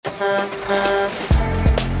Do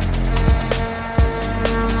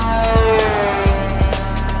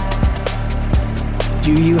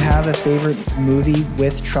you have a favorite movie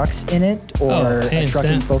with trucks in it, or a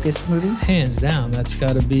trucking-focused movie? Hands down, that's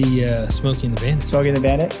got to be Smokey and the Bandit. Smokey and the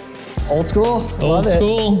Bandit? Old school? Old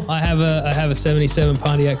school. I have a 77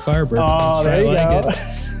 Pontiac Firebird. Oh, there you go.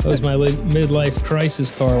 That was my midlife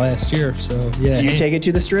crisis car last year. So yeah. Do you take it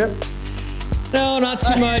to the strip? No, not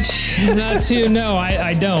too much. No,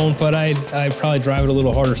 I don't. But I probably drive it a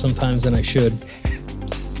little harder sometimes than I should.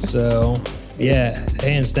 So yeah,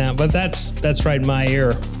 hands down. But that's right in my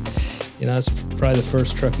era. You know, that's probably the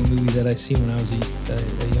first trucking movie that I seen when I was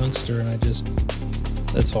a youngster, and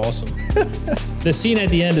that's awesome. The scene at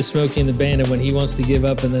the end of Smokey and the Bandit when he wants to give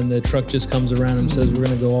up and then the truck just comes around and says we're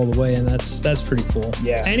going to go all the way, and that's pretty cool.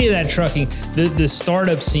 Yeah. Any of that trucking, the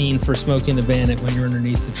startup scene for Smokey and the Bandit when you're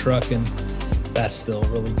underneath the truck, and that's still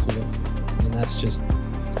really cool.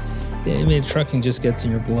 I mean, trucking just gets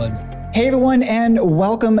in your blood. Hey everyone, and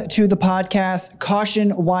welcome to the podcast,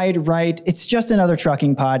 Caution Wide Right. It's just another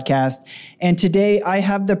trucking podcast. And today I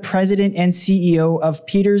have the president and CEO of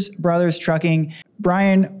Peters Brothers Trucking,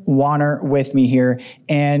 Brian Wanner, with me here.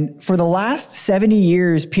 And for the last 70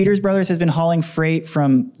 years, Peters Brothers has been hauling freight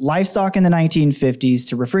from livestock in the 1950s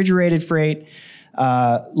to refrigerated freight,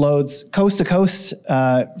 loads coast to coast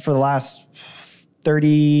for the last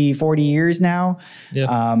 30, 40 years now.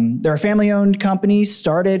 Yeah. They're a family-owned company,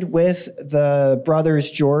 started with the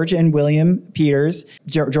brothers George and William Peters.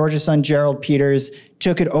 George's son, Gerald Peters,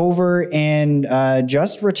 took it over and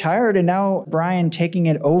just retired, and now Brian taking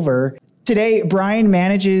it over. Today, Brian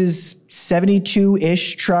manages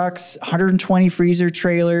 72-ish trucks, 120 freezer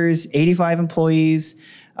trailers, 85 employees.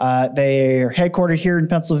 They're headquartered here in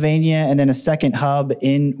Pennsylvania and then a second hub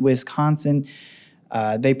in Wisconsin.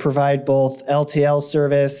 They provide both LTL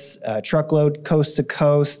service, truckload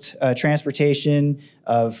coast-to-coast transportation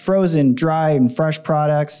of frozen, dry, and fresh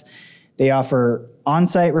products. They offer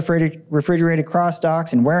on-site refrigerated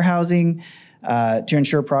cross-docks and warehousing to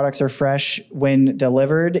ensure products are fresh when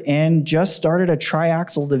delivered, and just started a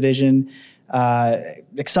triaxle division.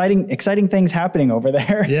 Exciting things happening over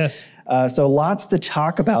there. Yes. So lots to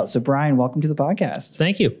talk about. So Brian, welcome to the podcast.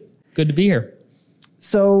 Thank you. Good to be here.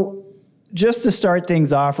 So just to start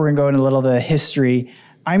things off, we're going to go into a little of the history.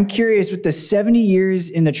 I'm curious, with the 70 years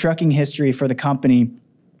in the trucking history for the company,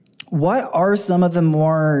 what are some of the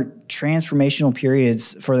more transformational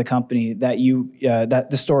periods for the company that that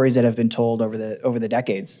the stories that have been told over the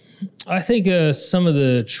decades? I think some of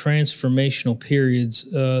the transformational periods,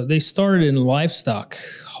 they started in livestock,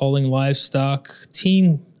 hauling livestock,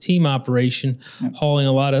 team operation, hauling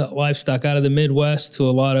a lot of livestock out of the Midwest to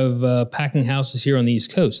a lot of packing houses here on the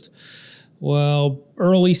East Coast. Well,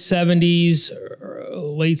 early 70s,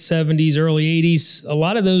 late 70s, early 80s, a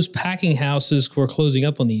lot of those packing houses were closing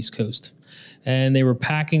up on the East Coast. And they were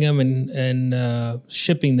packing them and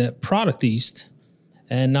shipping the product east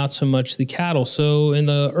and not so much the cattle. So in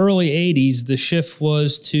the early 80s, the shift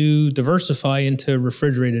was to diversify into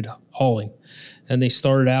refrigerated hauling. And they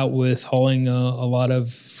started out with hauling a lot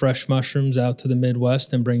of fresh mushrooms out to the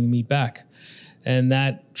Midwest and bringing meat back. And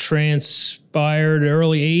that transpired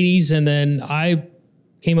early 80s, and then I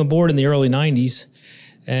came aboard in the early 90s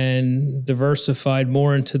and diversified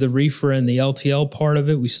more into the reefer and the LTL part of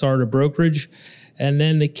it. We started a brokerage, and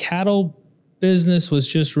then the cattle business was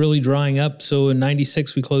just really drying up. So in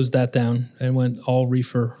 96, we closed that down and went all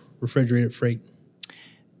reefer, refrigerated freight.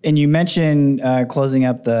 And you mentioned closing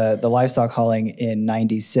up the livestock hauling in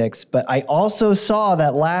 96, but I also saw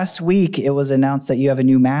that last week it was announced that you have a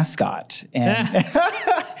new mascot. And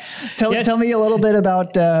tell me a little bit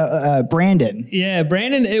about Brandon. Yeah,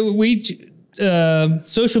 Brandon,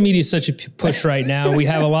 social media is such a push right now. We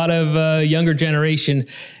have a lot of younger generation,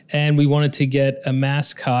 and we wanted to get a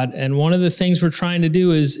mascot. And one of the things we're trying to do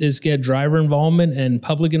is get driver involvement and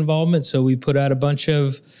public involvement. So we put out a bunch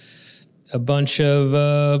of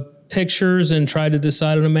pictures and tried to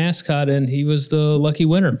decide on a mascot, and he was the lucky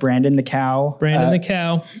winner. Brandon the cow. The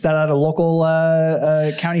cow. Is that at a local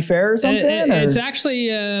county fair or something? It's actually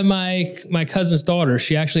my cousin's daughter.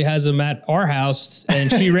 She actually has them at our house, and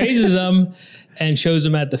she raises them and shows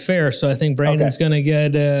them at the fair. So I think Brandon's going to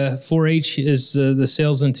get 4-H is the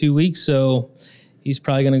sales in 2 weeks. So he's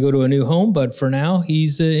probably going to go to a new home. But for now,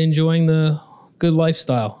 he's enjoying the good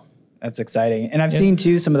lifestyle. That's exciting. And I've seen,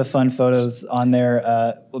 too, some of the fun photos on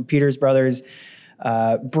there. Peters Brothers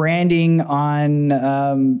branding on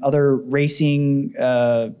other racing,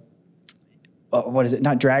 what is it?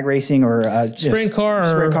 Not drag racing or sprint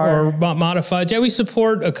car or modified. Yeah, we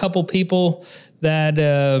support a couple people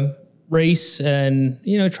that race and,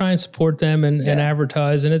 try and support them and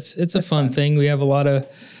advertise. And it's a fun thing. We have a lot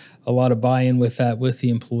of buy-in with that with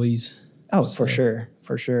the employees. Oh, so. For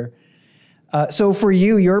sure. So for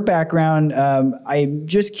you, your background, I'm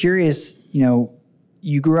just curious,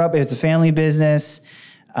 you grew up, it's a family business.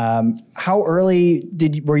 How early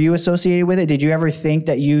were you associated with it? Did you ever think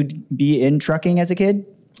that you'd be in trucking as a kid?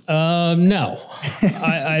 No,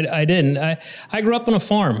 I didn't. I grew up on a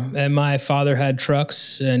farm, and my father had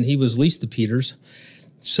trucks, and he was leased to Peters.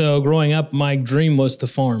 So growing up, my dream was to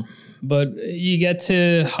farm. But you get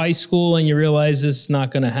to high school, and you realize this is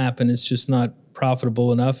not going to happen. It's just not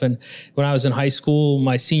profitable enough. And when I was in high school,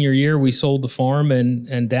 my senior year, we sold the farm and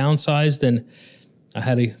downsized, and I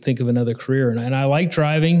had to think of another career. And I like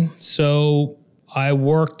driving, so I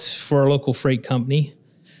worked for a local freight company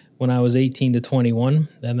when I was 18 to 21.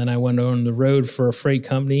 And then I went on the road for a freight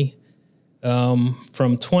company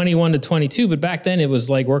from 21 to 22. But back then it was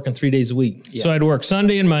like working 3 days a week. Yeah. So I'd work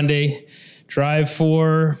Sunday and Monday, drive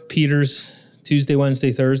for Peters Tuesday,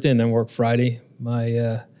 Wednesday, Thursday, and then work Friday,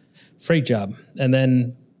 my freight job. And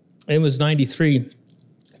then it was 93.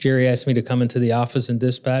 Jerry asked me to come into the office and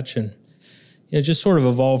dispatch, and just sort of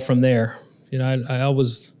evolved from there. I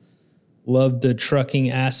always loved the trucking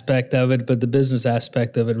aspect of it, but the business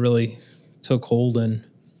aspect of it really took hold, and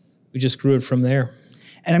we just grew it from there.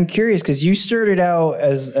 And I'm curious because you started out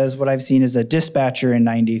as what I've seen as a dispatcher in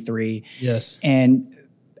 93. Yes. And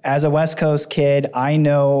as a West Coast kid, I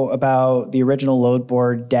know about the original load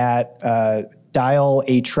board, DAT, Dial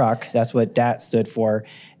a Truck. That's what DAT stood for.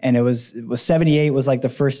 And it was 78 was like the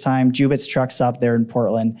first time Jubit's truck stopped there in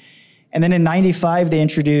Portland. And then in 95, they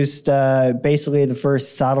introduced basically the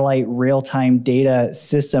first satellite real-time data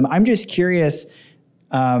system. I'm just curious,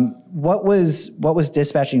 what was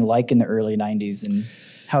dispatching like in the early 90s, and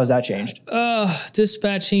how has that changed?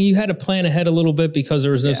 Dispatching, you had to plan ahead a little bit because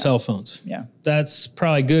there was no cell phones. Yeah. That's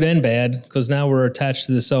probably good and bad because now we're attached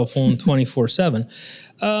to the cell phone 24/7.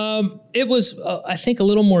 It was, I think, a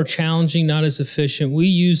little more challenging, not as efficient. We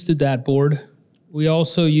used the DAT board. We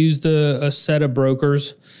also used a set of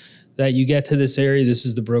brokers that you get to this area, this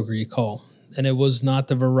is the broker you call. And it was not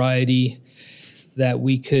the variety that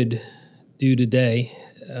we could do today.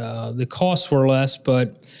 The costs were less,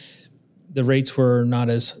 but the rates were not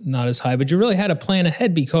as high. But you really had to plan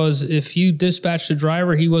ahead because if you dispatched a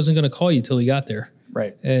driver, he wasn't going to call you till he got there.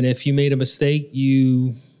 Right. And if you made a mistake,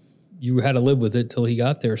 you had to live with it till he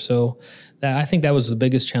got there. So I think that was the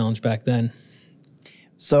biggest challenge back then.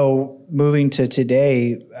 So moving to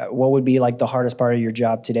today, what would be like the hardest part of your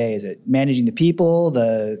job today? Is it managing the people,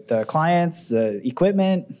 the clients, the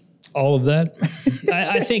equipment? All of that.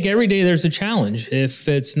 I think every day there's a challenge. If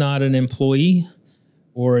it's not an employee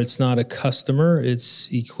or it's not a customer,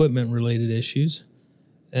 it's equipment related issues.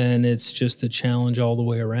 And it's just a challenge all the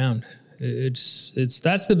way around. That's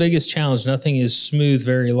the biggest challenge. Nothing is smooth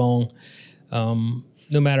very long.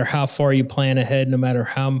 No matter how far you plan ahead, no matter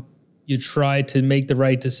how you try to make the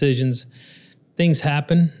right decisions, things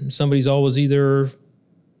happen. Somebody's always either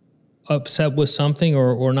upset with something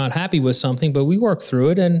or not happy with something, but we work through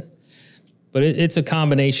it. But it's a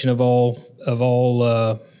combination of all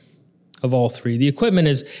three. The equipment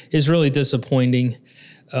is really disappointing.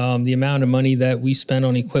 The amount of money that we spend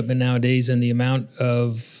on equipment nowadays and the amount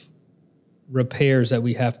of repairs that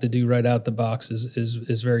we have to do right out the box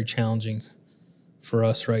is very challenging for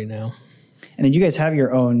us right now. And then you guys have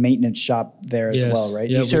your own maintenance shop there as well, right?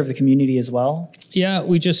 Yeah, do you serve the community as well? Yeah,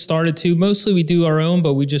 we just started to. Mostly we do our own,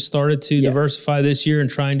 but we just started to diversify this year and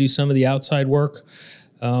try and do some of the outside work.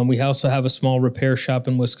 We also have a small repair shop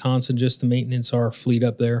in Wisconsin just to maintenance our fleet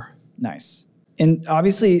up there. Nice. And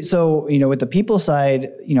obviously, so, with the people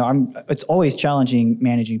side, it's always challenging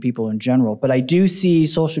managing people in general, but I do see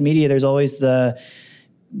social media, there's always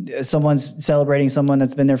someone's celebrating someone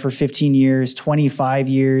that's been there for 15 years, 25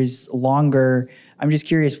 years, longer. I'm just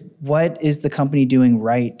curious, what is the company doing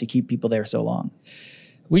right to keep people there so long?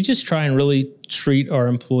 We just try and really treat our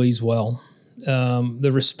employees well.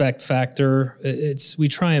 The respect factor, we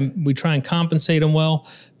try and compensate them well,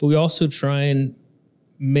 but we also try and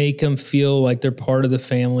make them feel like they're part of the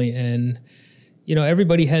family. And,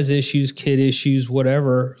 everybody has issues, kid issues,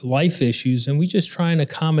 whatever, life issues, and we just try and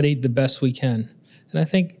accommodate the best we can. And I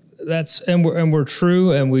think we're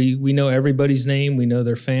true, and we know everybody's name, we know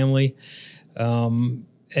their family,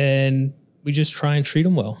 and we just try and treat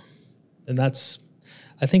them well. And I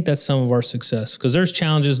think that's some of our success, because there's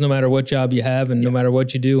challenges no matter what job you have and no matter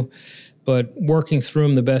what you do, but working through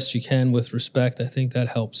them the best you can with respect, I think that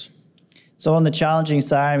helps. So on the challenging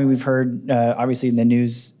side, we've heard, obviously in the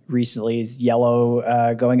news recently, is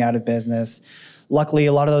Yellow going out of business. Luckily,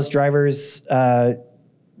 a lot of those drivers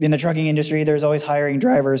in the trucking industry, there's always hiring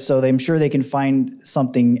drivers, so I'm sure they can find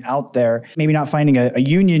something out there. Maybe not finding a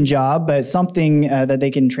union job, but something that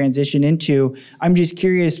they can transition into. I'm just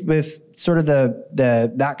curious with sort of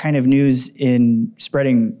that kind of news in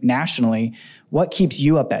spreading nationally, what keeps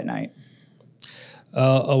you up at night?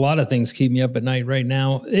 A lot of things keep me up at night right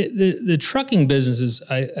now. The trucking business is,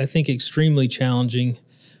 I think, extremely challenging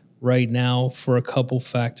right now for a couple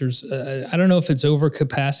factors. I don't know if it's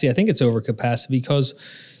overcapacity. I think it's overcapacity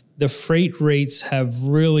because the freight rates have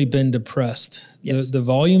really been depressed. Yes. The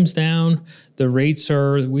volume's down. The rates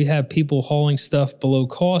we have people hauling stuff below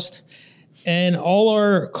cost, and all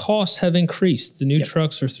our costs have increased. The new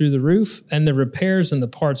trucks are through the roof, and the repairs and the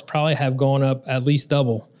parts probably have gone up at least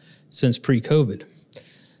double since pre-COVID.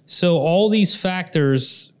 So all these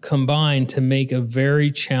factors combine to make a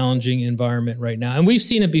very challenging environment right now. And we've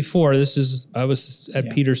seen it before. I was at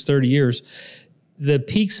Peters 30 years. The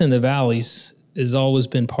peaks and the valleys has always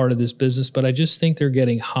been part of this business, but I just think they're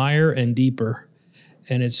getting higher and deeper.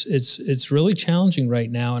 And it's really challenging right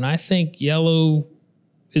now. And I think Yellow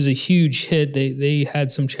is a huge hit. They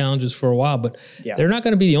had some challenges for a while, but they're not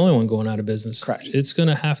going to be the only one going out of business. Correct. It's going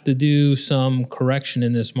to have to do some correction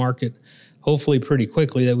in this market, hopefully pretty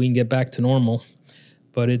quickly, that we can get back to normal.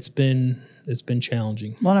 But it's been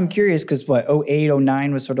challenging. Well, I'm curious because 08,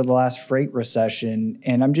 09 was sort of the last freight recession.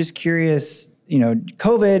 And I'm just curious,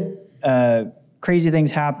 COVID, crazy things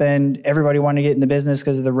happened. Everybody wanted to get in the business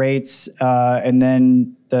because of the rates. And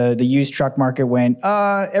then the used truck market went,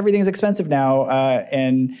 everything's expensive now.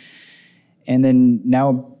 And then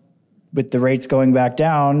now with the rates going back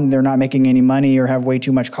down, they're not making any money or have way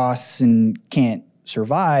too much costs and can't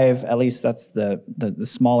survive. At least that's the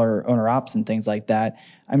smaller owner ops and things like that.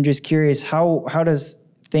 I'm just curious, how does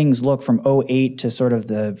things look from 08 to sort of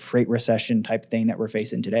the freight recession type thing that we're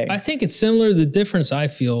facing today? I think it's similar. The difference I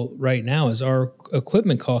feel right now is our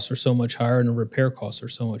equipment costs are so much higher and the repair costs are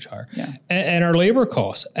so much higher. Yeah. And our labor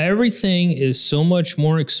costs. Everything is so much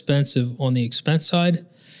more expensive on the expense side.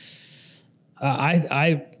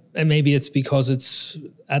 And maybe it's because it's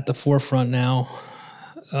at the forefront now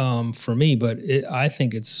for me, but I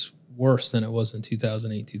think it's worse than it was in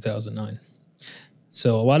 2008, 2009.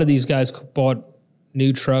 So a lot of these guys bought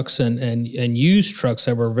new trucks and used trucks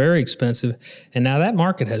that were very expensive. And now that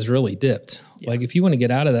market has really dipped. Yeah. Like if you want to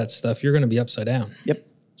get out of that stuff, you're going to be upside down. Yep.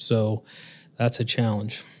 So that's a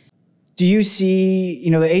challenge. Do you see,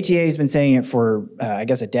 the ATA has been saying it for, I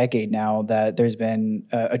guess, a decade now, that there's been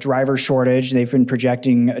a driver shortage. They've been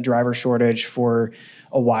projecting a driver shortage for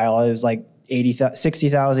a while. It was like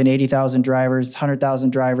 60,000, 80,000 drivers,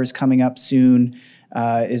 100,000 drivers coming up soon.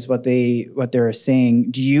 Is what they're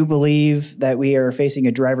saying. Do you believe that we are facing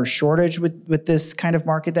a driver shortage with this kind of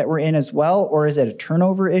market that we're in as well, or is it a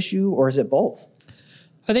turnover issue, or is it both?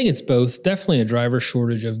 I think it's both. Definitely a driver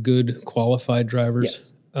shortage of good qualified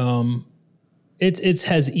drivers. Yes. It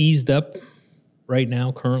has eased up right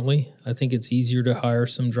now. Currently, I think it's easier to hire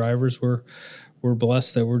some drivers. We're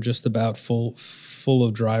blessed that we're just about full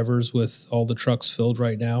of drivers with all the trucks filled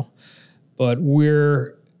right now, but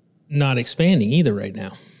we're not expanding either right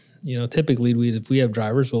now. Typically if we have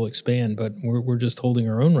drivers, we'll expand, but we're just holding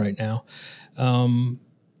our own right now.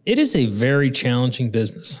 It is a very challenging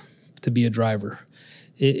business to be a driver.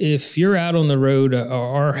 If you're out on the road,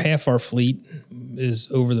 half our fleet is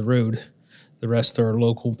over the road. The rest are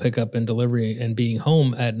local pickup and delivery and being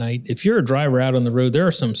home at night. If you're a driver out on the road, there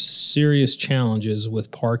are some serious challenges with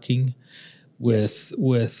parking, with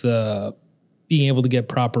being able to get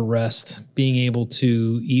proper rest, being able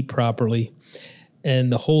to eat properly. And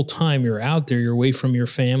the whole time you're out there, you're away from your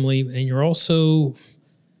family, and you're also,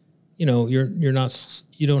 you're not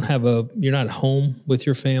home with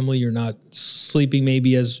your family. You're not sleeping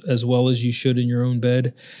maybe as well as you should in your own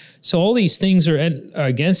bed. So all these things are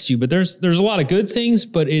against you, but there's a lot of good things,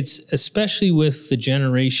 but it's especially with the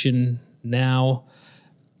generation now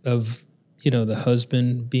of, the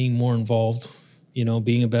husband being more involved,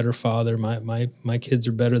 being a better father. My kids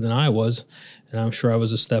are better than I was, and I'm sure I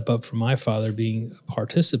was a step up from my father being a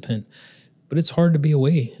participant. But it's hard to be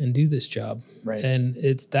away and do this job. Right. And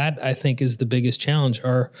that I think is the biggest challenge.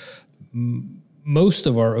 Most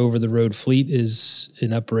of our over-the-road fleet is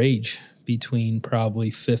in upper age, between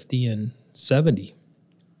probably 50 and 70.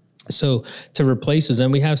 So to replace us,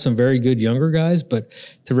 and we have some very good younger guys, but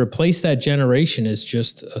to replace that generation is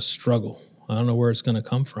just a struggle. I don't know where it's going to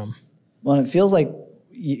come from. Well, it feels like,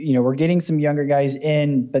 we're getting some younger guys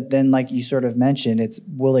in, but then like you sort of mentioned,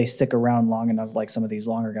 will they stick around long enough like some of these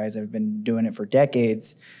longer guys that have been doing it for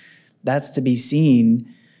decades? That's to be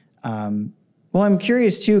seen. Well, I'm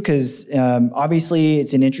curious too, because obviously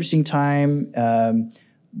it's an interesting time,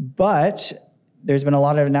 but there's been a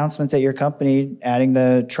lot of announcements at your company adding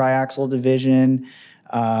the triaxle division,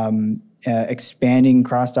 expanding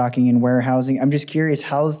cross-docking and warehousing. I'm just curious,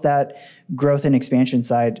 how's that growth and expansion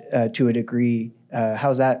side to a degree?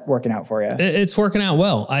 How's that working out for you? It's working out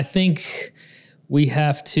well. I think we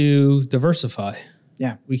have to diversify.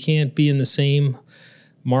 Yeah. We can't be in the same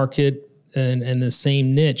market and the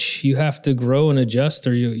same niche. You have to grow and adjust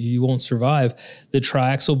or you won't survive. The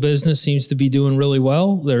triaxle business seems to be doing really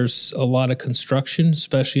well. There's a lot of construction,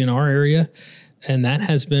 especially in our area, and that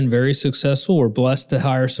has been very successful. We're blessed to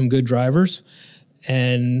hire some good drivers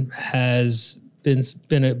and has been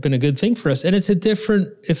a good thing for us. And it's a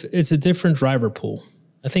different driver pool.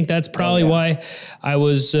 I think that's probably why I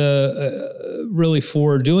was really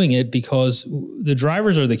for doing it, because the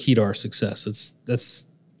drivers are the key to our success. That's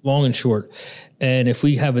long and short. And if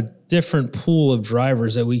we have a different pool of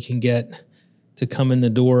drivers that we can get to come in the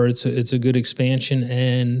door, it's a good expansion,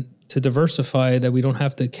 and to diversify that we don't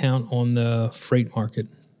have to count on the freight market,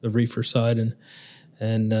 the reefer side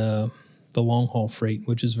and the long haul freight,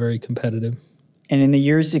 which is very competitive. And in the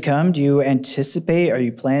years to come, are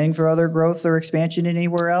you planning for other growth or expansion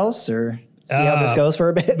anywhere else, or see how this goes for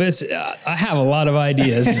a bit? I have a lot of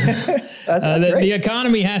ideas. That's great. The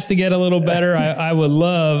economy has to get a little better. I would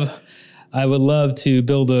love to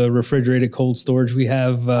build a refrigerated cold storage. We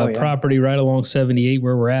have property right along 78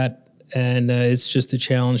 where we're at, and it's just a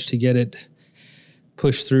challenge to get it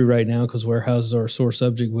pushed through right now because warehouses are a sore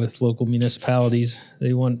subject with local municipalities.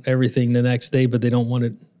 They want everything the next day, but they don't want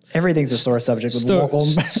it. Everything's a sore subject with local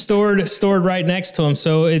stored right next to them.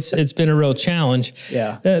 So it's been a real challenge.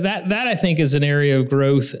 Yeah. That I think is an area of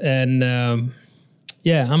growth, and I'm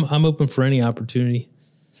open for any opportunity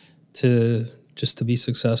to be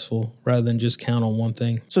successsul rather than just count on one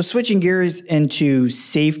thing. So switching gears into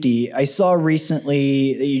safety, I saw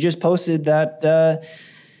recently that you just posted that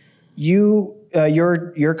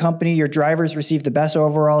your company, your drivers received the best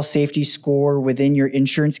overall safety score within your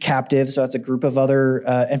insurance captive. So that's a group of other,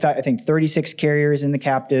 in fact, I think 36 carriers in the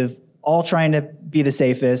captive, all trying to be the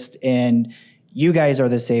safest, and you guys are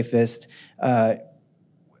the safest.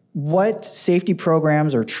 What safety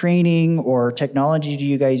programs or training or technology do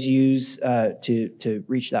you guys use to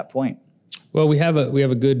reach that point? Well, we have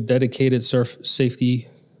a good dedicated safety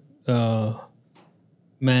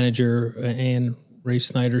manager, and Rafe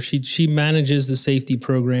Snyder. She manages the safety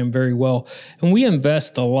program very well. And we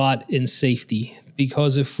invest a lot in safety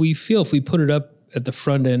because if we put it up at the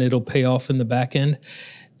front end, it'll pay off in the back end.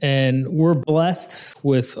 And we're blessed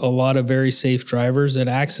with a lot of very safe drivers, and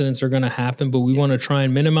accidents are going to happen, but we want to try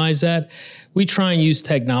and minimize that. We try and use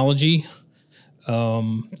technology.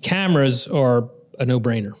 Cameras are a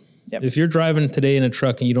no-brainer. Yep. If you're driving today in a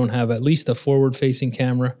truck and you don't have at least a forward-facing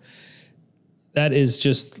camera, that is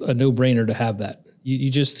just a no-brainer to have that.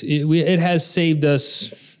 It has saved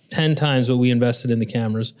us 10 times what we invested in the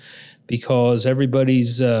cameras, because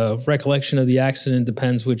everybody's recollection of the accident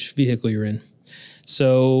depends which vehicle you're in.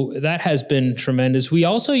 So that has been tremendous. We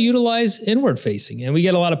also utilize inward facing, and we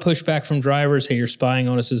get a lot of pushback from drivers. Hey, you're spying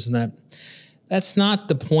on us, this and that. That's not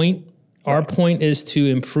the point. Our point is to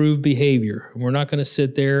improve behavior. We're not going to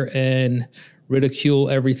sit there and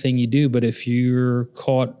ridicule everything you do, but if you're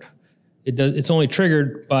caught, it's only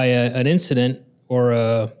triggered by an incident, or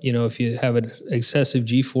if you have an excessive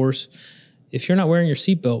G-force. If you're not wearing your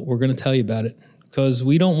seatbelt, we're going to tell you about it, because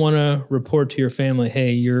we don't want to report to your family,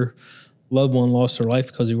 hey, your loved one lost their life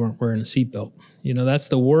because they weren't wearing a seatbelt. That's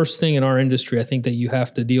the worst thing in our industry, I think, that you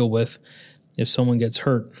have to deal with if someone gets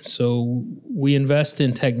hurt. So we invest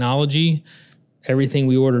in technology. Everything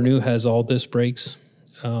we order new has all disc brakes.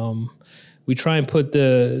 We try and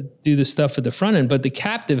do the stuff at the front end, but the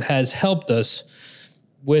captive has helped us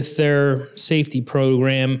with their safety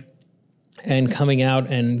program and coming out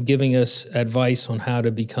and giving us advice on how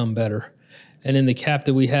to become better. And in the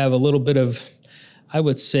captive, we have a little bit of, I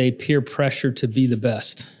would say, peer pressure to be the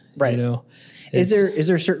best. Right. Is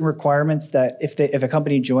there certain requirements that if a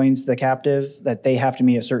company joins the captive that they have to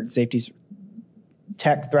meet a certain safety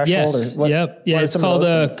tech threshold? Yes. Yep. Yeah. It's called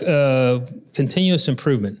continuous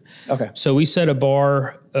improvement. Okay. So we set a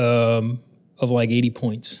bar of like 80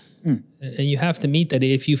 points. And you have to meet that.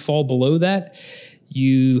 If you fall below that,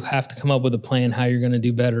 you have to come up with a plan how you're going to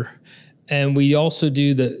do better. And we also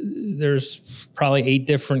there's probably 8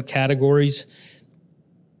 different categories.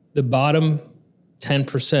 The bottom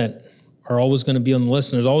 10% are always going to be on the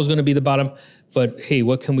list, and there's always going to be the bottom, but hey,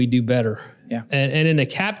 what can we do better? Yeah. And in a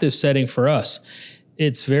captive setting for us,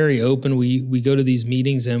 it's very open. We go to these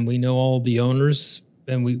meetings and we know all the owners,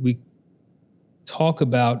 and we talk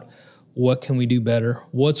about what can we do better?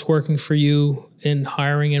 What's working for you in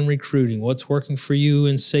hiring and recruiting? What's working for you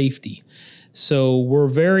in safety? So we're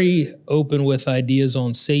very open with ideas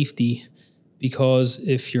on safety, because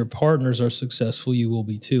if your partners are successful, you will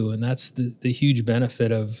be too. And that's the huge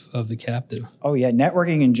benefit of the captive. Oh, yeah.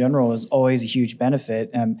 Networking in general is always a huge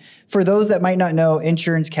benefit. For those that might not know,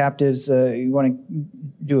 insurance captives, you want to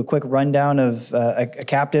do a quick rundown of a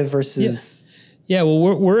captive versus... Yeah,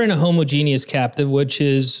 well, we're in a homogeneous captive, which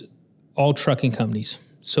is all trucking companies.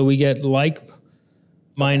 So we get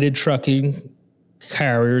like-minded trucking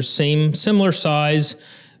carriers, similar size.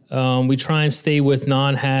 We try and stay with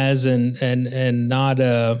non-haz and not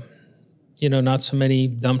not so many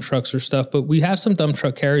dump trucks or stuff, but we have some dump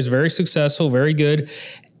truck carriers, very successful, very good.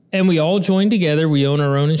 And we all join together. We own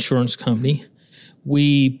our own insurance company.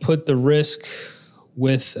 We put the risk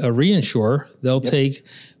with a reinsurer. They'll take,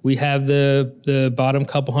 we have the bottom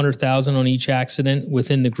couple $100,000 on each accident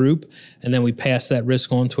within the group, and then we pass that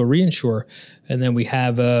risk on to a reinsurer. And then we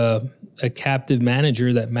have a captive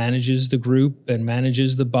manager that manages the group and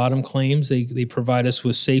manages the bottom claims. They provide us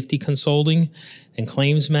with safety consulting and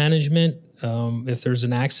claims management. If there's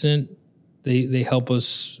an accident, they help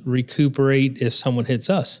us recuperate if someone hits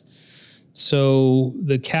us. So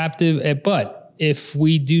the captive, but if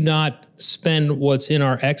we do not spend what's in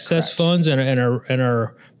our excess funds and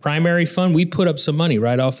our primary fund, we put up some money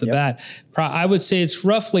right off the bat. I would say it's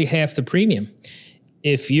roughly half the premium.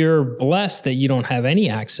 If you're blessed that you don't have any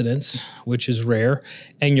accidents, which is rare,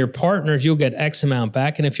 and your partners, you'll get X amount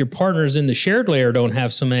back. And if your partners in the shared layer don't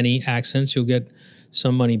have so many accidents, you'll get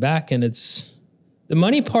some money back. And the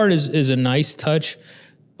money part is a nice touch,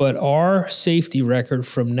 but our safety record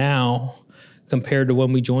from now compared to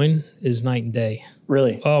when we joined is night and day.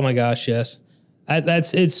 Really? Oh my gosh, yes.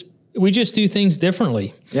 We just do things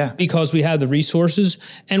differently. Yeah. Because we have the resources.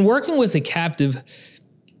 And working with a captive,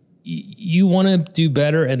 you want to do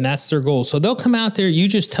better, and that's their goal. So they'll come out there, you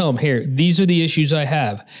just tell them, here, these are the issues I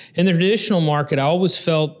have. In the traditional market, I always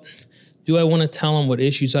felt, do I want to tell them what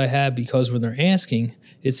issues I have? Because when they're asking,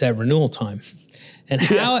 it's at renewal time. And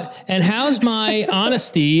how's my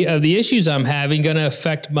honesty of the issues I'm having going to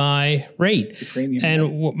affect my rate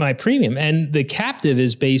and my premium? And the captive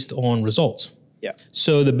is based on results. Yeah.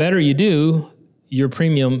 So the better you do, your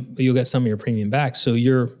premium, you'll get some of your premium back. So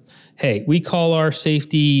hey, we call our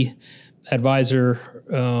safety advisor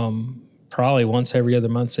probably once every other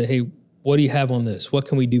month, say, hey, what do you have on this? What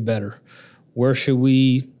can we do better? Where should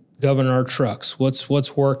we govern our trucks?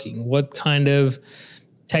 What's working? What kind of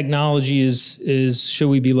technology should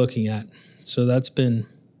we be looking at? So that's been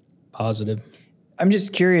positive. I'm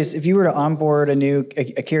just curious, if you were to onboard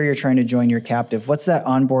a carrier trying to join your captive, what's that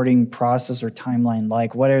onboarding process or timeline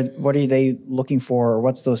like? What are they looking for, or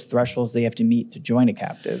what's those thresholds they have to meet to join a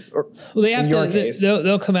captive? Well, they have to.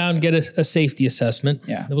 They'll come out and get a safety assessment.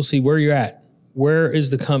 Yeah, we'll see where you're at. Where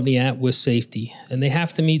is the company at with safety? And they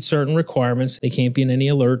have to meet certain requirements. They can't be in any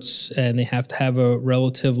alerts, and they have to have a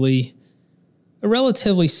relatively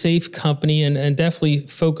safe company and definitely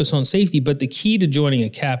focus on safety. But the key to joining a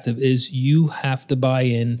captive is you have to buy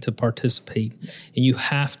in to participate, and you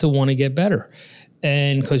have to want to get better.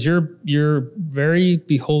 And because you're very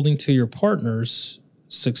beholden to your partner's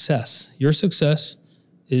success. Your success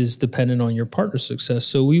is dependent on your partner's success.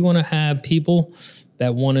 So we want to have people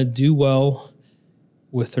that want to do well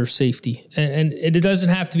with their safety. And it doesn't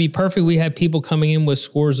have to be perfect. We have people coming in with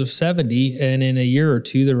scores of 70, and in a year or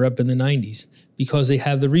two, they're up in the 90s. Because they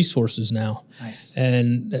have the resources now. Nice.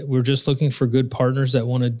 And we're just looking for good partners that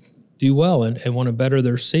want to do well and want to better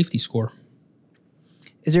their safety score.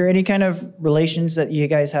 Is there any kind of relations that you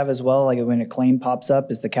guys have as well? Like when a claim pops up,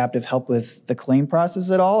 does the captive help with the claim process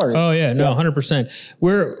at all? Or? Oh, yeah. No, 100%.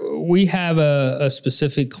 We have a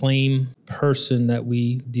specific claim person that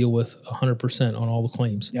we deal with 100% on all the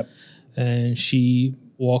claims. Yep. And she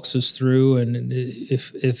walks us through, and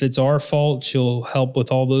if it's our fault, she'll help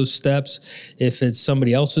with all those steps. If it's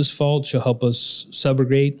somebody else's fault, she'll help us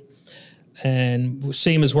subrogate. And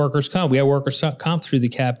same as workers' comp. We have workers' comp through the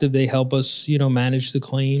captive. They help us, manage the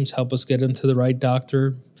claims, help us get them to the right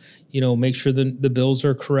doctor, make sure the bills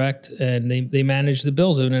are correct, and they manage the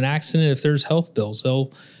bills. In an accident, if there's health bills,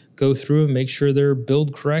 they'll go through and make sure they're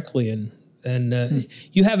billed correctly. And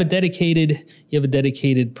you have a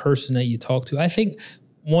dedicated person that you talk to. I think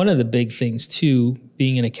one of the big things too,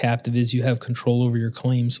 being in a captive, is you have control over your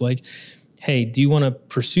claims. Like, hey, do you want to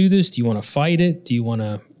pursue this? Do you want to fight it? Do you want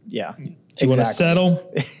to? Yeah. Do you want to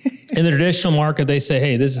settle? In the traditional market, they say,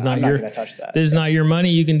 hey, this is not your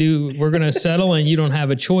money. We're going to settle, and you don't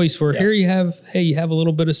have a choice. Where here you have a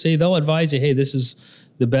little bit of say. They'll advise you, hey, this is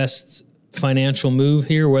the best financial move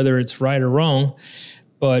here, whether it's right or wrong.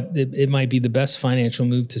 but it might be the best financial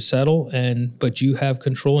move to settle. But you have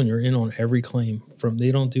control and you're in on every claim.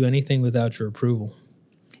 They don't do anything without your approval.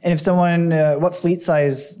 And if someone, what fleet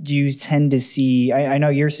size do you tend to see? I know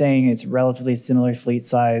you're saying it's relatively similar fleet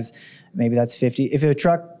size. Maybe that's 50. If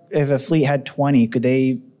a fleet had 20, could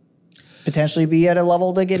they potentially be at a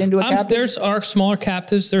level to get into a captive? There's our smaller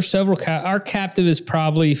captives. There's several. Our captive is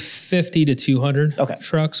probably 50 to 200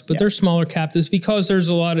 trucks, but there's smaller captives because there's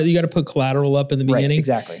a lot of, you got to put collateral up in the beginning. Right,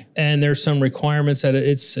 exactly. And there's some requirements that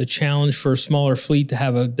it's a challenge for a smaller fleet to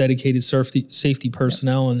have a dedicated safety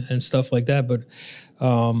personnel and stuff like that. But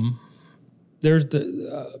there's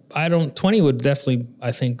 20 would definitely,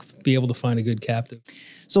 I think, be able to find a good captive.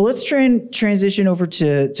 So let's transition over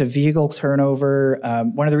to vehicle turnover.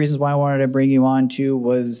 One of the reasons why I wanted to bring you on too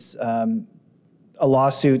was a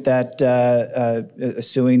lawsuit that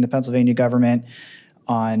suing the Pennsylvania government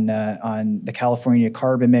on the California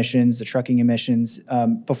CARB emissions, the trucking emissions.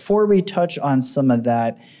 Before we touch on some of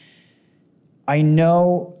that, I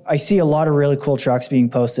know I see a lot of really cool trucks being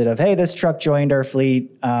posted of, hey, this truck joined our fleet.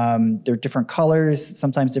 They're different colors,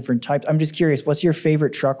 sometimes different types. I'm just curious, what's your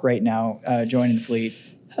favorite truck right now joining the fleet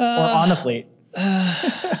or on the fleet?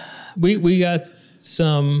 We got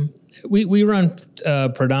some, we run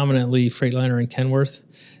predominantly Freightliner and Kenworth,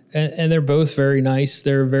 and they're both very nice.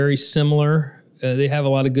 They're very similar. They have a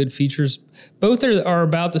lot of good features. Both are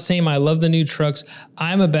about the same. I love the new trucks.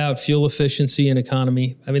 I'm about fuel efficiency and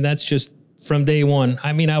economy. I mean, that's just from day one.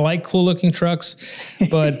 I mean, I like cool looking trucks,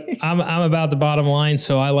 but I'm about the bottom line.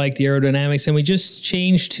 So I like the aerodynamics, and we just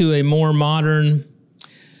changed to a more modern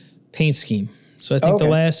paint scheme. So I think the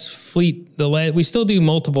last fleet, we still do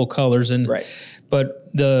multiple colors, but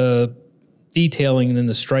the detailing and then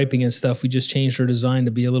the striping and stuff, we just changed our design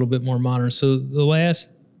to be a little bit more modern. So the last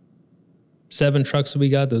 7 trucks that we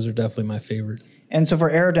got, those are definitely my favorite. And so for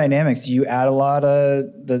aerodynamics, do you add a lot of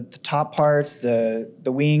the top parts, the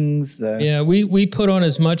wings? Yeah, we put on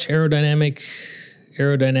as much aerodynamic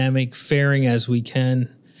fairing as we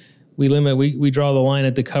can. We draw the line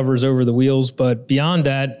at the covers over the wheels, but beyond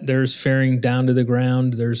that, there's fairing down to the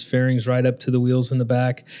ground. There's fairings right up to the wheels in the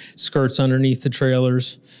back, skirts underneath the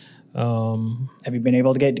trailers. Have you been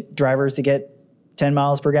able to get drivers to get 10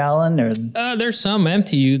 miles per gallon? Or there's some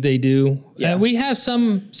MTU they do. Yeah. We have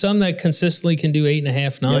some that consistently can do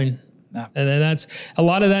 8.5, 9. Yep. Ah. And then that's a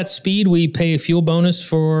lot of that speed. We pay a fuel bonus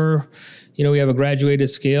for, we have a graduated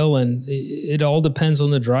scale, and it all depends on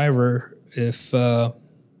the driver. If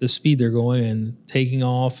the speed they're going and taking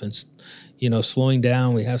off and, slowing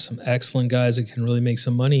down. We have some excellent guys that can really make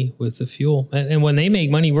some money with the fuel. And when they make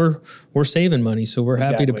money, we're saving money. So we're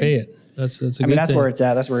happy to pay it. That's a good thing. That's where it's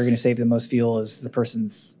at. That's where you're going to save the most fuel is the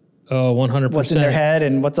person's 100%. What's in their head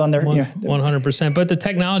and what's on their 100%. But the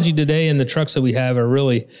technology today and the trucks that we have are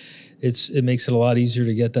really, it makes it a lot easier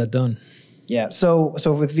to get that done. Yeah. So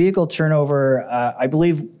with vehicle turnover, I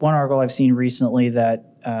believe one article I've seen recently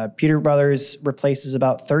that Peter Brothers replaces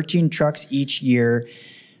about 13 trucks each year.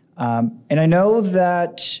 And I know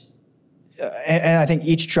that, and I think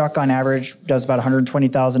each truck on average does about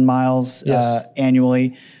 120,000 miles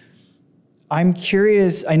annually. I'm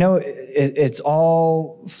curious, I know it's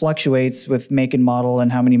all fluctuates with make and model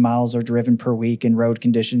and how many miles are driven per week and road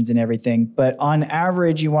conditions and everything. But on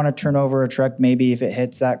average, you want to turn over a truck, maybe if it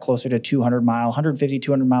hits that closer to 150,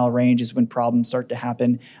 200 mile range is when problems start to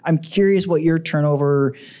happen. I'm curious what your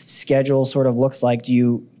turnover schedule sort of looks like. Do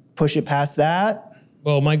you push it past that?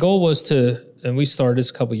 Well, my goal was and we started this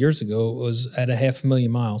a couple of years ago, was at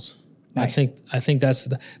 500,000 miles. Nice. I think that's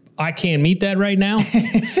I can't meet that right now.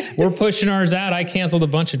 We're pushing ours out. I canceled a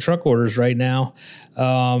bunch of truck orders right now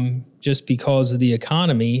just because of the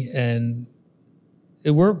economy. And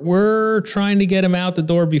we're trying to get them out the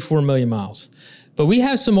door before 1 million miles. But we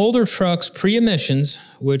have some older trucks, pre-emissions,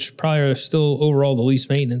 which probably are still overall the least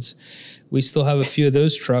maintenance. We still have a few of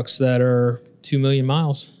those trucks that are 2 million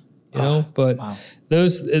miles, but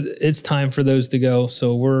those, it's time for those to go.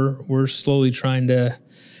 So we're slowly trying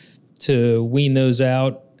to wean those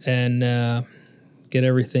out and get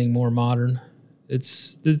everything more modern.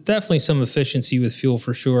 There's definitely some efficiency with fuel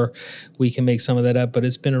for sure. We can make some of that up, but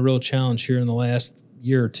it's been a real challenge here in the last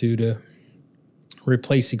year or two to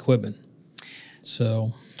replace equipment.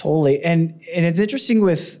 So totally. And it's interesting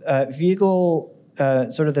with vehicle,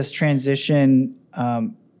 sort of this transition or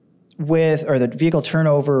the vehicle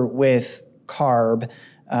turnover with CARB.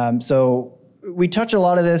 So we touched a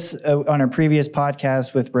lot of this on our previous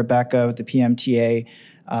podcast with Rebecca with the PMTA.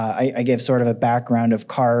 I gave sort of a background of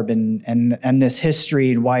CARB and this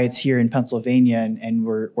history and why it's here in Pennsylvania, and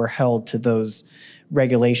we're held to those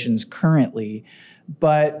regulations currently.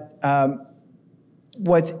 But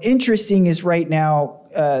what's interesting is right now,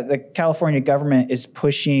 the California government is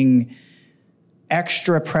pushing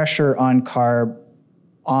extra pressure on CARB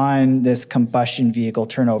on this combustion vehicle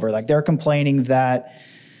turnover. Like they're complaining that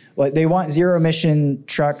they want zero emission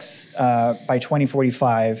trucks by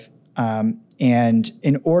 2045. And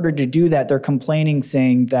in order to do that, they're complaining,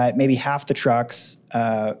 saying that maybe half the trucks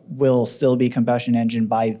will still be combustion engine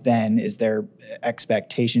by then is their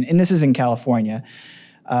expectation. And this is in California.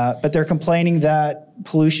 But they're complaining that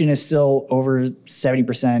pollution is still over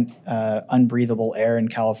 70% unbreathable air in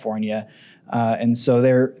California. And so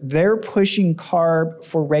they're pushing CARB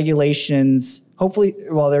for regulations. Hopefully,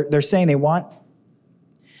 well, they're saying they want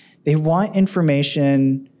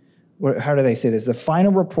information. How do they say this? The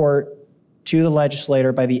final report to the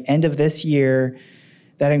legislator by the end of this year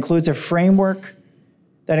that includes a framework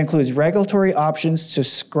that includes regulatory options to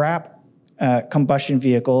scrap combustion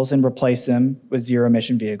vehicles and replace them with zero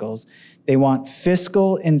emission vehicles. They want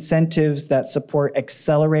fiscal incentives that support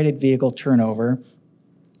accelerated vehicle turnover,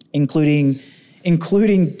 including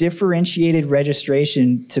differentiated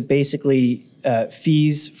registration to basically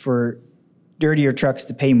fees for dirtier trucks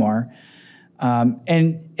to pay more.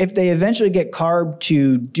 And if they eventually get CARB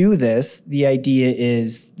to do this, the idea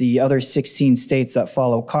is the other 16 states that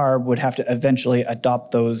follow CARB would have to eventually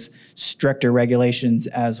adopt those stricter regulations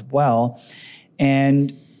as well.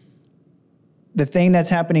 And the thing that's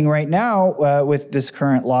happening right now with this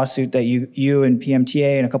current lawsuit that you and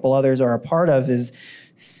PMTA and a couple others are a part of is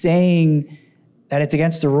saying that it's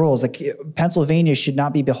against the rules. Like Pennsylvania should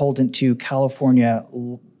not be beholden to California,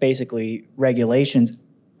 basically, regulations.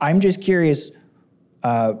 I'm just curious,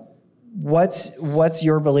 what's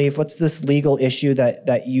your belief? What's this legal issue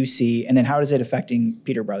that you see, and then how is it affecting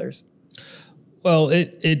Peter Brothers? Well,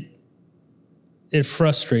 it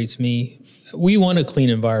frustrates me. We want a clean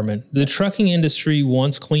environment. The trucking industry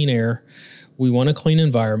wants clean air. We want a clean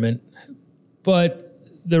environment, but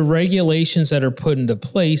the regulations that are put into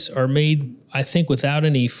place are made, I think, without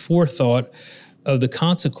any forethought of the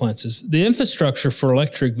consequences. The infrastructure for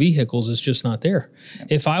electric vehicles is just not there. Yep.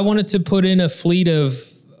 If I wanted to put in a fleet of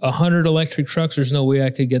 100 electric trucks, there's no way I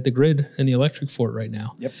could get the grid and the electric for it right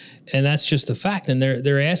now. Yep. And that's just a fact. And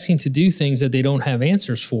they're asking to do things that they don't have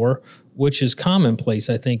answers for, which is commonplace,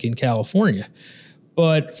 I think, in California.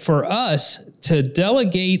 But for us to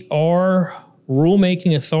delegate our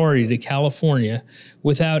rulemaking authority to California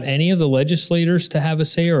without any of the legislators to have a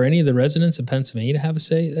say or any of the residents of Pennsylvania to have a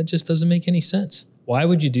say, that just doesn't make any sense. Why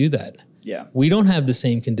would you do that? Yeah. We don't have the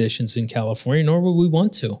same conditions in California, nor would we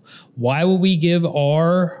want to. Why would we give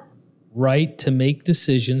our right to make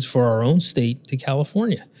decisions for our own state to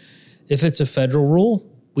California? If it's a federal rule,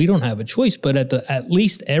 we don't have a choice, but at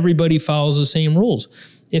least everybody follows the same rules.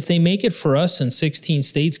 If they make it for us in 16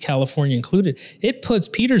 states, California included, it puts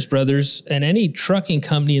Peters Brothers and any trucking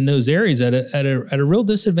company in those areas at a real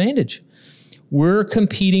disadvantage. We're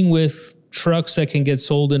competing with trucks that can get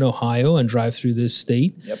sold in Ohio and drive through this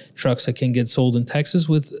state, yep. Trucks that can get sold in Texas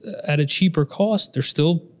at a cheaper cost. They're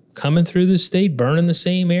still coming through this state, burning the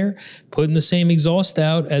same air, putting the same exhaust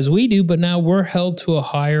out as we do, but now we're held to a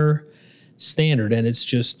higher standard, and it's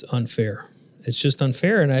just unfair. It's just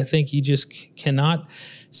unfair, and I think you just cannot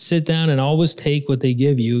sit down and always take what they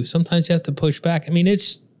give you. Sometimes you have to push back. I mean,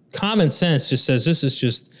 it's common sense just says this is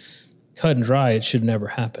just cut and dry. It should never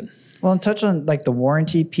happen. Well, and touch on like the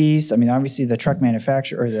warranty piece. I mean, obviously the truck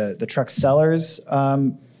manufacturer or the truck sellers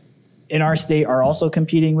in our state are also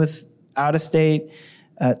competing with out of state.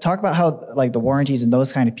 Talk about how like the warranties and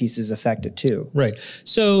those kind of pieces affect it too. Right.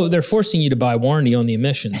 So they're forcing you to buy warranty on the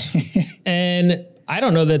emissions. And I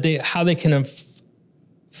don't know how they can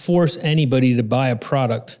force anybody to buy a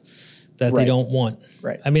product that they don't want.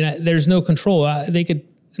 Right. I mean, there's no control. They could,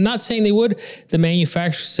 I'm not saying they would. The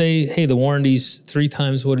manufacturers say, hey, the warranty's 3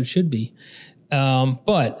 times what it should be.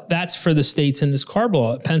 But that's for the states in this CARB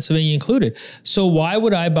law, Pennsylvania included. So why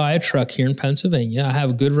would I buy a truck here in Pennsylvania? I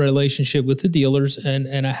have a good relationship with the dealers and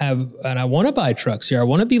I want to buy trucks here. I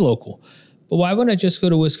want to be local. But why wouldn't I just go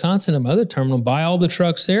to Wisconsin and my other terminal, buy all the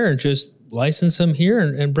trucks there and just license them here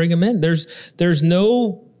and bring them in? There's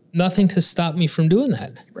nothing to stop me from doing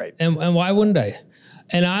that. Right. And why wouldn't I?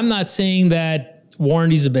 And I'm not saying that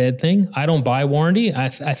warranty is a bad thing. I don't buy warranty. I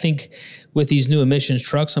think with these new emissions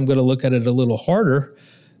trucks, I'm going to look at it a little harder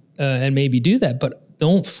and maybe do that. But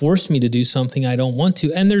don't force me to do something I don't want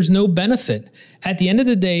to. And there's no benefit. At the end of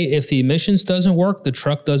the day, if the emissions doesn't work, the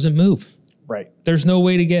truck doesn't move. Right. There's no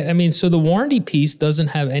way to get, so the warranty piece doesn't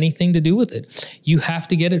have anything to do with it. You have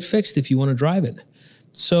to get it fixed if you want to drive it.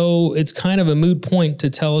 So it's kind of a moot point to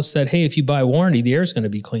tell us that, hey, if you buy warranty, the air is going to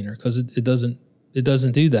be cleaner because it doesn't It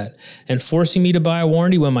doesn't do that. And forcing me to buy a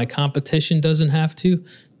warranty when my competition doesn't have to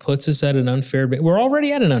puts us at an unfair advantage. We're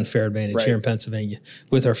already at an unfair advantage here in Pennsylvania.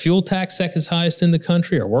 With our fuel tax second highest in the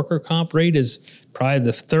country, our worker comp rate is probably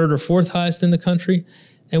the third or fourth highest in the country.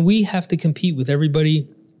 And we have to compete with everybody.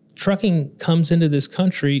 Trucking comes into this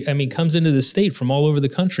country, comes into the state from all over the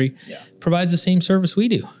country, provides the same service we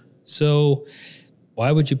do. So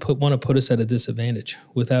why would you want to put us at a disadvantage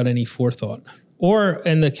without any forethought? Or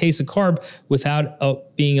in the case of CARB,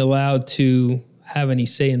 without being allowed to have any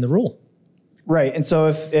say in the rule. Right. And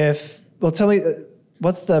so tell me,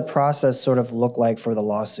 what's the process sort of look like for the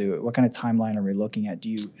lawsuit? What kind of timeline are we looking at? Do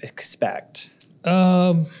you expect?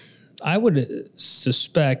 I would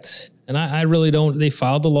suspect, and I really don't, they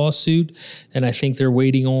filed the lawsuit, and I think they're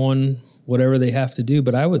waiting on whatever they have to do,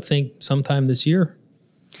 but I would think sometime this year.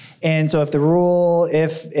 And so if the rule,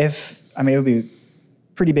 it would be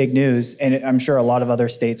pretty big news, and I'm sure a lot of other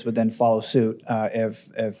states would then follow suit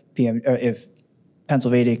if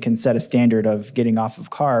Pennsylvania can set a standard of getting off of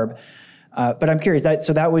CARB. But I'm curious,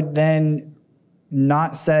 that would then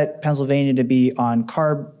not set Pennsylvania to be on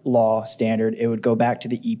CARB law standard. It would go back to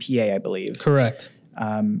the EPA, I believe. Correct.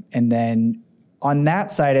 And then on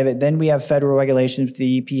that side of it, then we have federal regulations with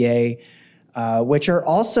the EPA, which are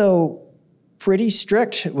also pretty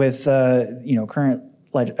strict with current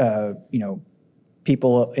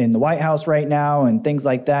people in the White House right now and things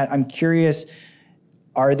like that. I'm curious,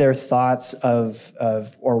 are there thoughts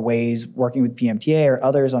or ways working with PMTA or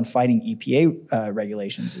others on fighting EPA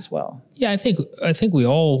regulations as well? Yeah, I think we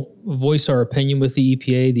all voice our opinion with the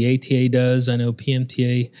EPA. The ATA does. I know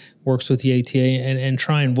PMTA works with the ATA and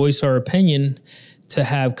try and voice our opinion to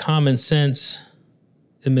have common sense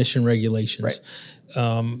emission regulations.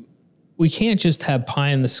 Right. We can't just have pie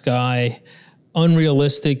in the sky,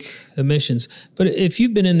 unrealistic emissions. But if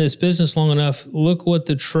you've been in this business long enough, look what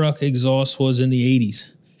the truck exhaust was in the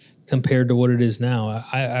 80s compared to what it is now.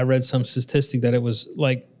 I read some statistic that it was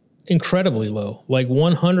like incredibly low, like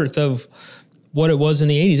 1/100th of what it was in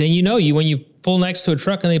the 80s. And when you pull next to a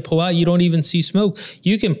truck and they pull out, you don't even see smoke.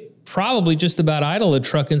 You can probably just about idle a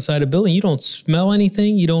truck inside a building. You don't smell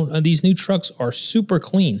anything. These new trucks are super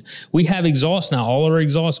clean. We have exhaust now. All our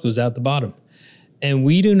exhaust goes out the bottom. And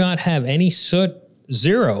we do not have any soot,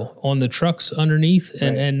 zero on the trucks underneath,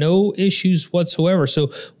 and no issues whatsoever.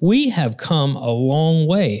 So we have come a long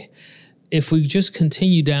way. If we just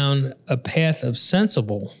continue down a path of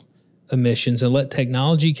sensible emissions and let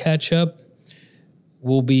technology catch up,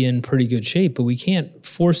 we'll be in pretty good shape. But we can't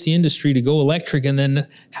force the industry to go electric and then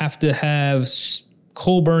have to have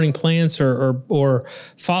coal burning plants or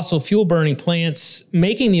fossil fuel burning plants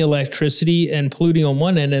making the electricity and polluting on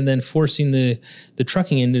one end, and then forcing the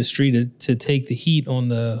trucking industry to take the heat on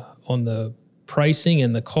the pricing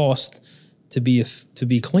and the cost to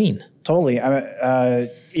be clean. Totally.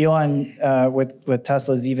 Elon with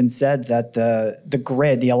Tesla's even said that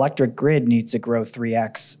the electric grid needs to grow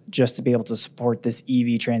 3x just to be able to support this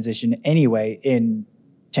EV transition anyway in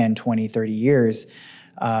 10, 20, 30 years.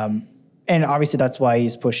 And obviously that's why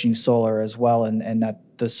he's pushing solar as well, and that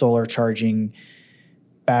the solar charging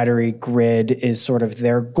battery grid is sort of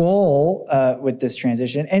their goal with this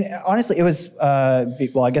transition. And honestly, it was,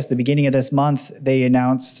 I guess the beginning of this month, they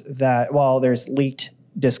announced that, there's leaked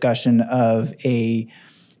discussion of a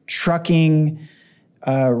trucking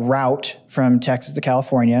route from Texas to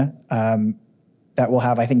California that will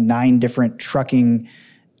have, I think, 9 different trucking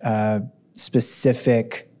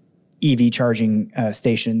specific EV charging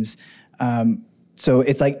stations. So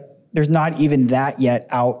it's like there's not even that yet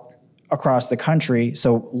out across the country.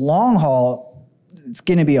 So long haul, it's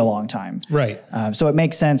going to be a long time. Right. So it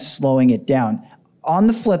makes sense slowing it down. On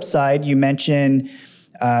the flip side, you mentioned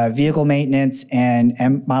vehicle maintenance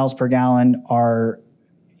and miles per gallon are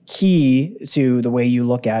key to the way you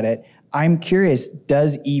look at it. I'm curious,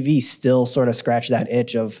 does EV still sort of scratch that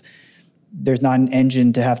itch of there's not an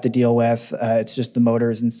engine to have to deal with, it's just the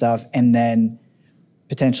motors and stuff, and then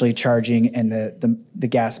potentially charging and the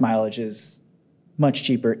gas mileage is much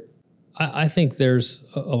cheaper? I think there's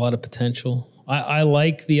a lot of potential. I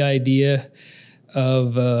like the idea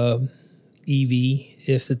of EV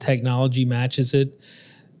if the technology matches it.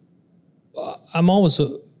 I'm always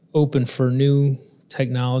open for new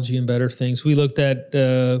technology and better things. We looked at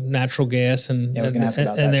natural gas and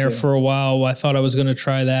there for a while. I thought I was going to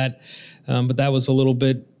try that, but that was a little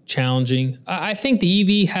bit challenging. I think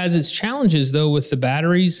the EV has its challenges though with the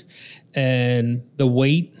batteries and the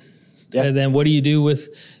weight. Yep. And then what do you do with,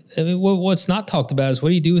 what's not talked about is what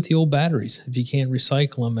do you do with the old batteries if you can't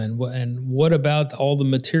recycle them? And what about all the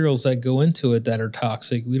materials that go into it that are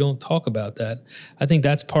toxic? We don't talk about that. I think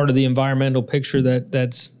that's part of the environmental picture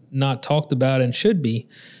that's not talked about and should be.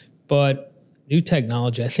 But new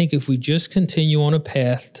technology, I think if we just continue on a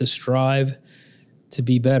path to strive to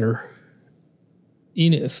be better,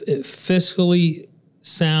 in a fiscally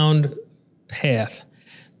sound path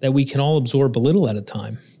that we can all absorb a little at a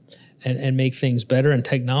time and make things better, and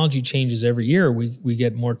technology changes every year. We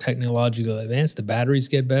get more technological advanced, the batteries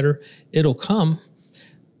get better, it'll come.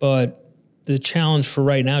 But the challenge for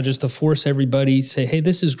right now, just to force everybody, say, hey,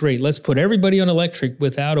 this is great, let's put everybody on electric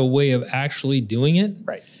without a way of actually doing it.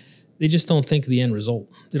 Right. They just don't think of the end result.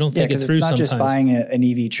 They don't think it through sometimes. It's not just buying an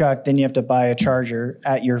EV truck, then you have to buy a charger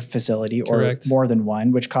at your facility. Correct. Or more than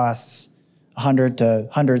one, which costs $100 to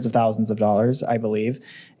hundreds of thousands of dollars, I believe.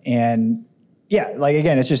 And yeah, like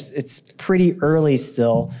again, it's pretty early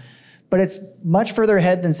still, but it's much further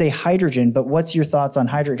ahead than say hydrogen. But what's your thoughts on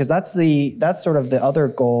hydrogen? Because that's sort of the other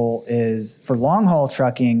goal is for long haul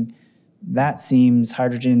trucking. That seems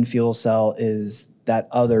hydrogen fuel cell is that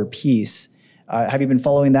other piece. Have you been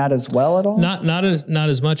following that as well at all? Not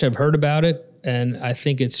as much. I've heard about it, and I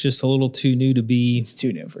think it's just a little too new to be. It's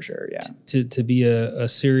too new for sure. Yeah. To be a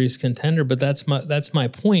serious contender, but that's my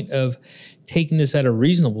point of taking this at a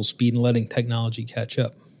reasonable speed and letting technology catch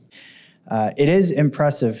up. It is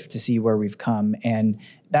impressive to see where we've come, and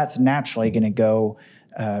that's naturally going to go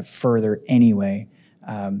further anyway.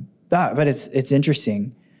 But it's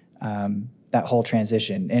interesting, that whole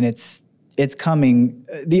transition, and it's coming.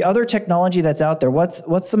 The other technology that's out there, what's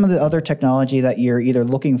some of the other technology that you're either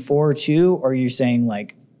looking forward to, or you're saying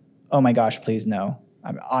like, oh my gosh, please no?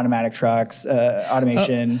 Automatic trucks,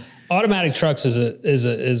 automation. Automatic trucks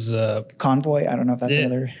is a Convoy. I don't know if that's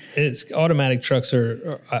another. It's automatic trucks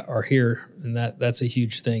are here, and that's a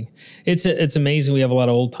huge thing. It's amazing. We have a lot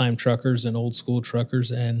of old time truckers and old school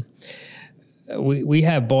truckers, and we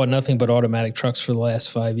have bought nothing but automatic trucks for the last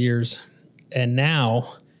 5 years, and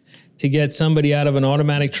now to get somebody out of an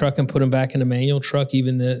automatic truck and put them back in a manual truck,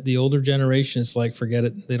 even the older generation, it's like, forget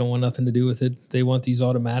it. They don't want nothing to do with it. They want these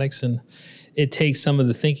automatics, and it takes some of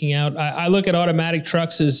the thinking out. I look at automatic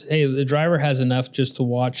trucks as, hey, the driver has enough just to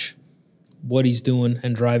watch what he's doing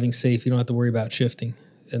and driving safe. You don't have to worry about shifting.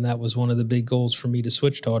 And that was one of the big goals for me to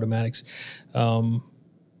switch to automatics.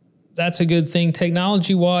 That's a good thing.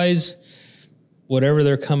 Technology-wise, whatever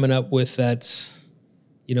they're coming up with that's,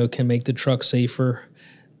 can make the truck safer.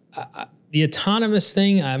 The autonomous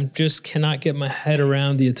thing, I just cannot get my head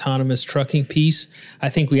around the autonomous trucking piece. I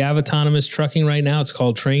think we have autonomous trucking right now. It's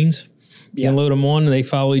called trains. You can load them on, and they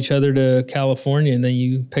follow each other to California, and then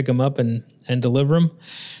you pick them up and deliver them.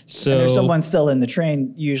 So and there's someone still in the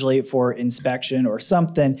train, usually for inspection or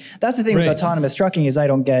something. That's the thing with autonomous trucking is I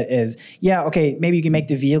don't get is, okay, maybe you can make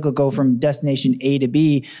the vehicle go from destination A to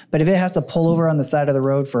B, but if it has to pull over on the side of the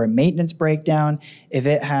road for a maintenance breakdown, if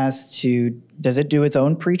it has to, does it do its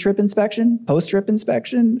own pre-trip inspection, post-trip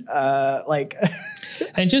inspection?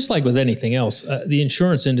 And just like with anything else, the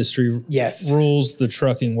insurance industry rules the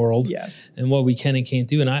trucking world and what we can and can't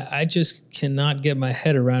do. And I just cannot get my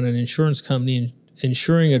head around an insurance company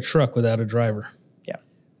insuring a truck without a driver. Yeah.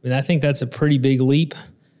 I mean, I think that's a pretty big leap.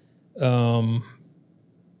 So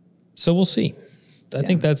we'll see. I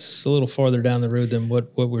think that's a little farther down the road than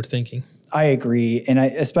what we're thinking. I agree. And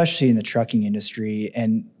especially in the trucking industry.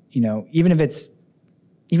 And, even if it's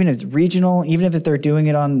regional, even if they're doing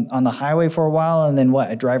it on the highway for a while, and then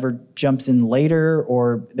a driver jumps in later,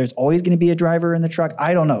 or there's always going to be a driver in the truck.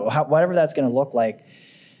 I don't know. Whatever that's going to look like,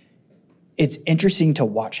 it's interesting to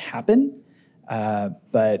watch happen.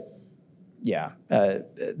 But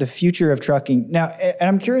the future of trucking now, and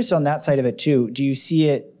I'm curious on that side of it too. Do you see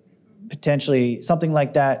it potentially something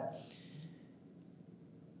like that?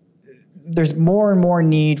 There's more and more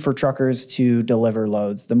need for truckers to deliver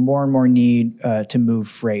loads, the more and more need to move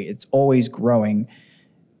freight. It's always growing.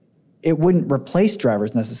 It wouldn't replace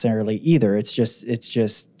drivers necessarily either. It's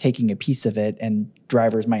just taking a piece of it, and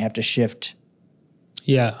drivers might have to shift.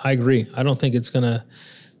 Yeah, I agree. I don't think it's going to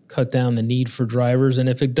cut down the need for drivers. And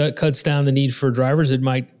if it cuts down the need for drivers, it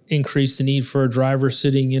might increase the need for a driver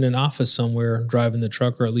sitting in an office somewhere driving the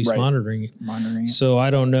truck, or at least monitoring it. So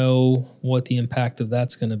I don't know what the impact of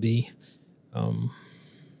that's going to be.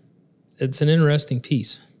 It's an interesting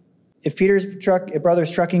piece. If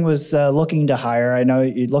Brothers Trucking was looking to hire, I know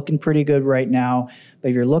you're looking pretty good right now, but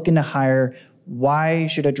if you're looking to hire, why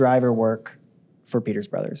should a driver work for Peters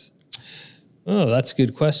Brothers? Oh, that's a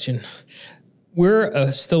good question.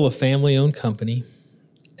 We're still a family-owned company,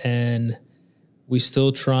 and we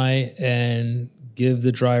still try and give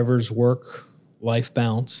the drivers work-life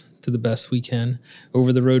balance to the best we can.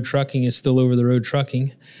 Over-the-road trucking is still over-the-road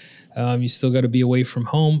trucking. You still got to be away from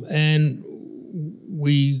home, and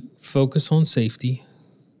we focus on safety.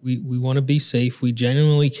 We want to be safe. We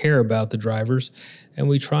genuinely care about the drivers, and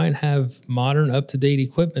we try and have modern, up-to-date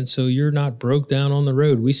equipment so you're not broke down on the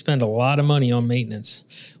road. We spend a lot of money on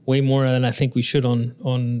maintenance, way more than I think we should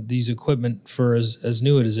on these equipment for as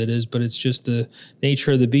new as it is, but it's just the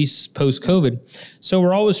nature of the beast post-COVID. So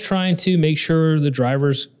we're always trying to make sure the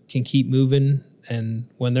drivers can keep moving, and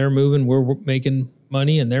when they're moving, we're making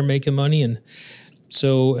money and they're making money, and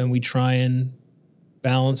we try and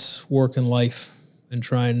balance work and life and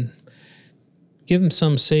try and give them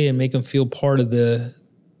some say and make them feel part of the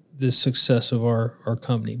success of our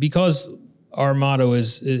company. Because our motto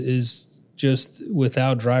is just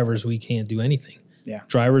without drivers, we can't do anything. Yeah.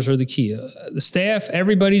 Drivers are the key. The staff,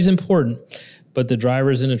 everybody's important, but the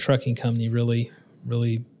drivers in a trucking company really,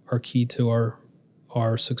 really are key to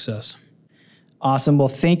our success. Awesome. Well,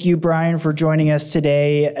 thank you, Brian, for joining us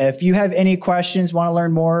today. If you have any questions, want to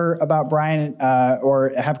learn more about Brian,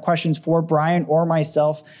 or have questions for Brian or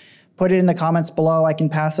myself, put it in the comments below. I can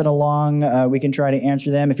pass it along. We can try to answer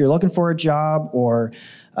them. If you're looking for a job or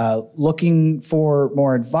looking for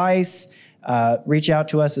more advice, reach out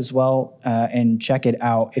to us as well and check it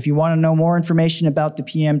out. If you want to know more information about the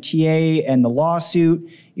PMTA and the lawsuit,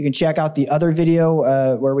 you can check out the other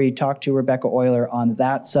video where we talked to Rebecca Euler on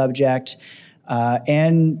that subject.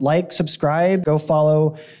 And subscribe, go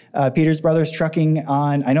follow Peters Brothers Trucking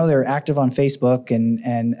I know they're active on Facebook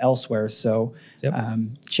and elsewhere. So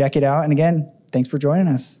check it out. And again, thanks for joining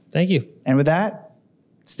us. Thank you. And with that,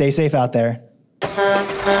 stay safe out there.